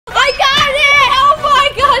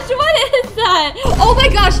that? Oh my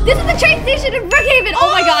gosh, this is the train station in Brookhaven.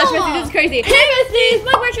 Oh my gosh, Missy, this is crazy. Hey Misty,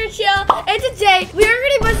 my Richard Chill, and today we are going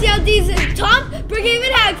to be busting out these top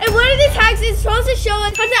Brookhaven hacks. And one of these hacks is supposed to show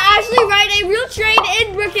us how to actually ride a real train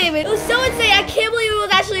in Brookhaven. It was so insane, I can't believe it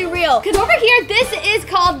was actually real. Because over here, this is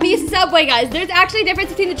called the subway, guys. There's actually a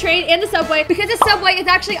difference between the train and the subway because the subway is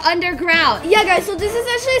actually underground. Yeah, guys, so this is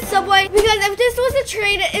actually a subway because if this was a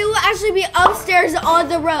train, it will actually be upstairs on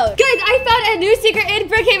the road. Guys, I found a new secret in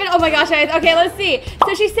Brookhaven. Oh my gosh, guys. Okay, let's see.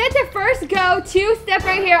 So she said to first go two-step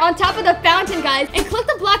right here on top of the fountain, guys, and click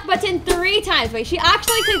the black button 3 times. Wait, she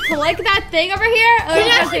actually can click that thing over here? Can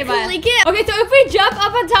you actually click it? Okay, so if we jump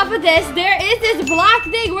up on top of this, there is this black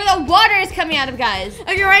thing where the water is coming out of, guys.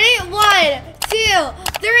 Okay, ready? 1, 2,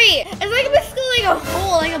 3. It's like basically like a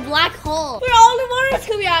hole, like a black hole where all the water is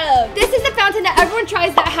coming out of. This is the fountain that everyone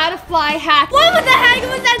tries that how to fly hack. What the heck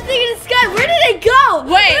was that thing in the sky? Where did it go?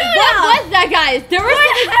 Wait, what was that, guys? There was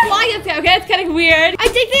something flying in the sky. Okay, that's kind of weird. I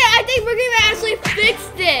think Brookhaven actually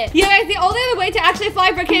fixed it. Yeah, guys, the only other way to actually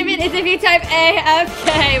fly Brookhaven is if you type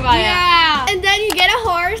AFK, Maya. Yeah. And then you get a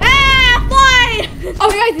horse. Ah, fly!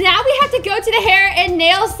 Okay, guys, now we have to go to the hair and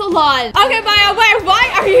nail salon. Okay, Maya, wait, why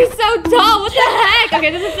are you so tall? What the heck?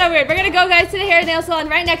 Okay, this is so weird. We're gonna go, guys, to the hair and nail salon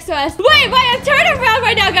right next to us. Wait, Maya, turn around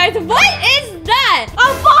right now, guys. What is that? A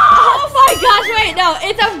box! Oh my gosh, wait, no,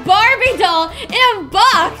 it's a Barbie doll in a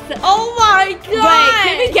box. Oh my god! Wait,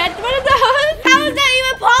 can we get one of those? How is that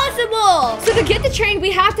even possible? So to get the train,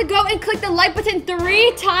 we have to go and click the like button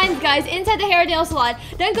 3 times, guys, inside the hair and nail salon.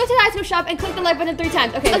 Then go to the ice cream shop and click the like button 3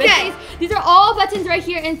 times. Okay. These are all buttons right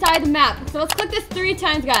here inside the map. So let's click this 3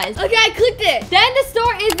 times, guys. Okay, I clicked it. Then the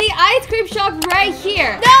store is the ice cream shop right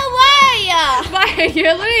here. No way!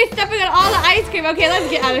 You're literally stepping on all the ice cream. Okay, let's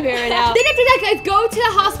get out of here right now. Then after that, guys, go to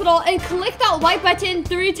the hospital and click that white button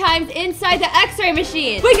 3 times inside the x-ray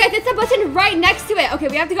machine. Wait, guys, it's a button right next to it. Okay,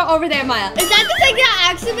 we have to go over there, Maya. Is that the thing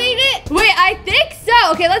that activated? Wait, I think so.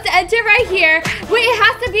 Okay, let's enter right here. Wait, it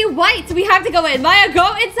has to be white, so we have to go in. Maya,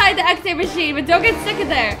 go inside the x-ray machine, but don't get stuck in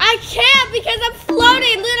there. I can't because I'm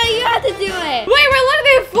floating. Literally, you have to do it. Wait, we're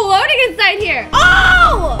literally floating inside here.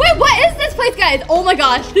 Oh! Wait, what is this place, guys? Oh my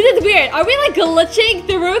gosh, this is weird. Are we like glitching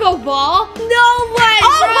through the wall? No way,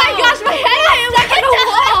 Oh my gosh, my head is stuck in the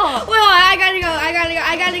wall. Wait, I gotta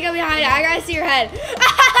go behind it. I gotta see your head.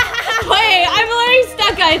 Wait, I'm literally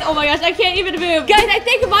stuck, guys. Oh my gosh, I can't even move. Guys, I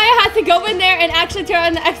think Maya has to go in there and actually turn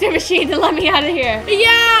on the x-ray machine to let me out of here.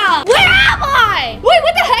 Yeah. Where am I? Wait,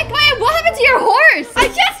 what the heck, Maya? What happened to your horse? I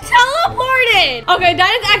just teleported. Okay,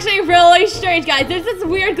 that is actually really strange, guys. There's this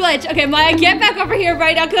weird glitch. Okay, Maya, get back over here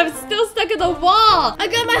right now because I'm still stuck in the wall. I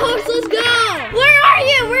got my horse. Let's go. Where are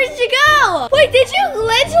you? Where did you go? Wait, did you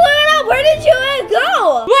glitch, Luna? Where did you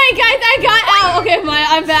go? Wait, guys, I got out. Okay, Maya,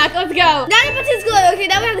 I'm back. Let's go. Now the button's glitch. Okay,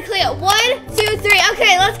 now we have to clear it. 1, 2, 3.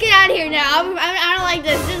 Okay, let's get out of here now. I don't like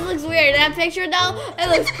this. This looks weird. That picture, though, it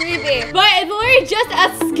looks creepy. But it's literally just a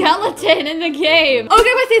skeleton in the game.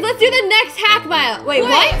 Okay, let's do the next hack, Maya. Wait,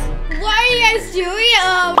 what? What are you guys doing?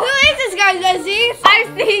 Who is this guy, Leslie?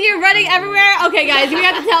 I've seen you running everywhere. Okay, guys, we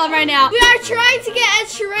have to tell him right now. We are trying to get a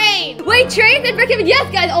train. Wait, trains in Brookhaven? Yes,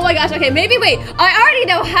 guys. Oh my gosh. Okay, maybe wait. I already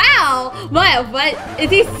know how. Maya, what? Is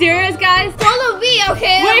he serious, guys? Follow me,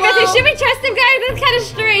 okay? Wait, should we trust him, guys? That's kind of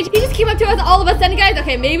strange. He just came up to us all of a sudden, guys.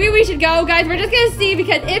 Okay, maybe we should go, guys. We're just gonna see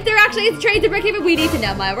because if there actually is trains in Brookhaven, we need to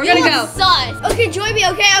know, Maya. We're gonna go. Sus. Okay, join me.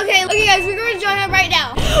 Okay, guys, we're gonna join him right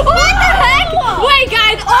now. What the heck? Wait,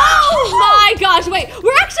 guys. Oh my gosh. Wait,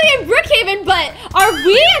 we're actually in Brookhaven, but are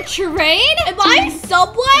we a train? Am I a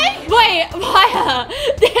subway? Wait, Maya,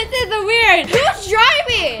 this is weird. Who's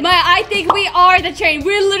driving? Maya, I think we are the train.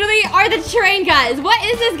 We literally are the train, guys. What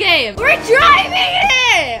is this game? We're driving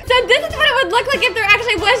it. So this is what it would look like if there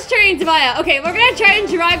actually was trains, Maya. Okay, we're gonna try and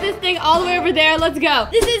drive this thing all the way over there. Let's go.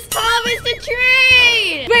 This is Thomas the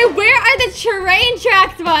train. Wait, where are the train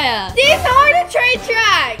tracks, Maya? These are the train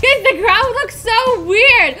tracks. Guys, the ground looks so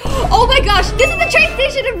weird. Oh my gosh, this is the train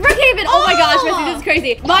station in Brookhaven. Oh my gosh, Missy, this is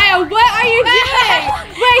crazy. Maya, what are you doing?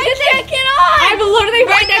 Wait, I can't get on. I'm literally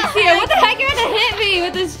right next to you. What the heck? You're gonna hit me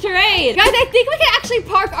with this train. Guys, I think we can actually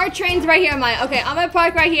park our trains right here, Maya. Okay, I'm gonna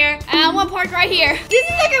park right here. And I'm gonna park right here. This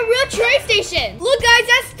is like a real train station. Look, guys,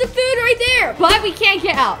 that's the food right there. But we can't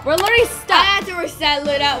get out. We're literally stuck. I have to reset,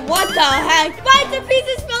 Luna. What the heck? Why the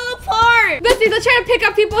pieces fell apart? Missy, let's try to pick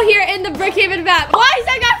up people here in the Brookhaven map. Why is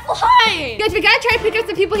that guy flying? Guys, we gotta try to pick up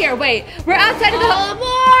some people here. Wait, we're outside of the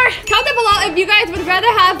more. Comment below if if you guys would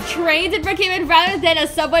rather have trains in Brookhaven rather than a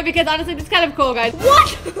subway, because honestly, this is kind of cool, guys.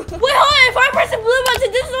 What? Wait, hold on. If I press the blue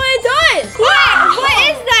button, this is what it does. Wait, what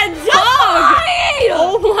is that dog?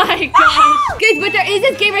 Oh my gosh. Guys, but there is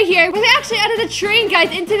this game right here. We actually added a train,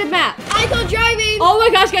 guys, into the map. I go driving. Oh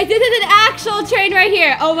my gosh, guys, this is an actual train right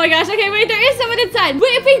here. Oh my gosh. Okay, wait, there is someone inside.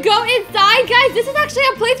 Wait, if we go inside, guys, this is actually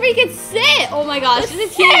a place where you can sit. Oh my gosh,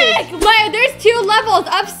 this is huge. But there's 2 levels.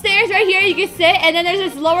 Upstairs right here, you can sit, and then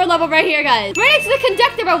there's this lower level right here, guys. Right next to the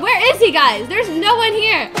conductor, but where is he, guys? There's no one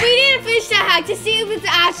here. We need to finish that hack to see if it's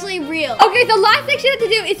actually real. Okay, the last thing you have to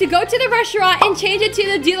do is to go to the restaurant and change it to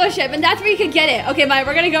the dealership, and that's where you can get it. Okay, Maya,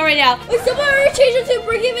 we're gonna go right now. Someone already changed it to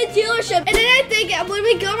Brookhaven dealership, and then I think when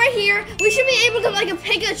we go right here, we should be able to like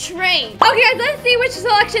pick a train. Okay, guys, let's see which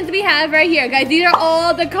selections we have right here, guys. These are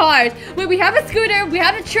all the cars. Wait, we have a scooter, we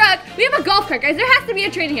have a truck, we have a golf cart, guys. There has to be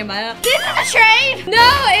a train here, Maya. This is a train? No,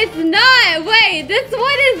 it's not. Wait,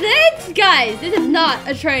 what is it, guys? This is not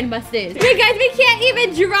a train, Mustache. Wait, guys, we can't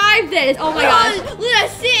even drive this. Oh my gosh.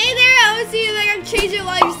 Let's sit in there. I want to see if I can change it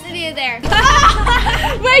while you're sitting in there.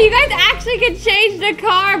 Wait, you guys actually can change the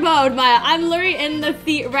car mode, Maya. I'm literally in the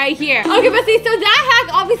seat right here. Okay, but see, so that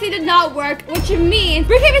hack obviously did not work, which means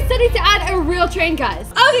Brookhaven still needs to add a real train, guys.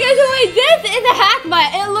 Okay, guys, wait, this is a hack, Maya.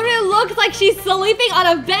 It literally looks like she's sleeping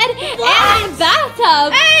on a bed and a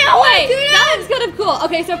bathtub. Hey, wait, that looks kind of cool.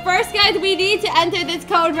 Okay, so first, guys, we need to enter this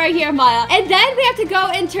code right here, Maya. And then we have to go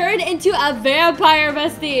and turn into a vampire,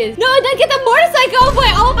 besties. No, and then get the motorcycle.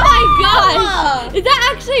 Wait, oh my gosh. Is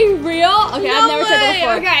that actually real? Okay, I've never tried that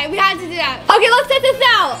before. Okay, we have to do that. Okay, let's test this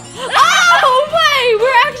out. Oh, wait,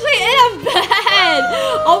 we're actually in a bed.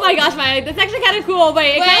 Oh my gosh, Maya, that's actually kind of cool.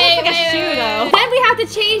 Wait, it kind of looks like a shoe, though. Then we have to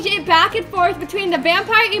change it back and forth between the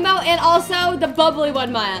vampire emote and also the bubbly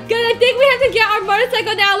one, Maya. Good, I think we have to get our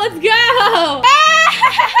motorcycle now. Let's go.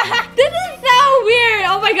 This is so weird.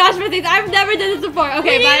 Oh my gosh, besties, I've never done this before.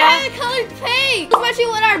 Okay, we Maya. need a colored pink, especially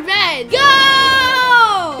with our bed.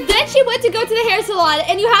 Go! Then she went to go to the hair salon,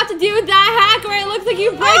 and you have to do that hack where it looks like you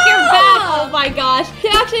break your back. Oh my gosh. To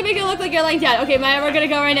actually make it look like you're laying down. Okay, Maya, we're gonna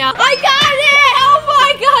go right now. I got it! Oh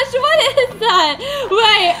my gosh, what is that?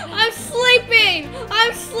 Wait, I'm sleeping.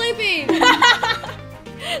 I'm sleeping.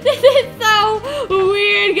 This is so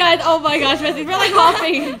weird, guys. Oh my gosh, besties, we're like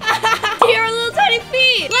hopping. Your little tiny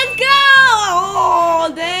feet. Let's go!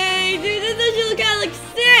 Oh, dang, dude, this actually kind of looks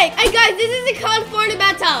sick. Hey, guys, this is a code for the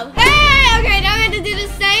bathtub. Hey, okay, now we have to do the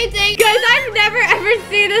same thing. Guys, I've never ever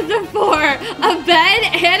seen this before. A bed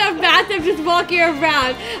and a bathtub just walking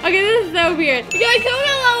around. Okay, this is so weird. Guys, comment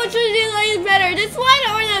below which one you like better. This one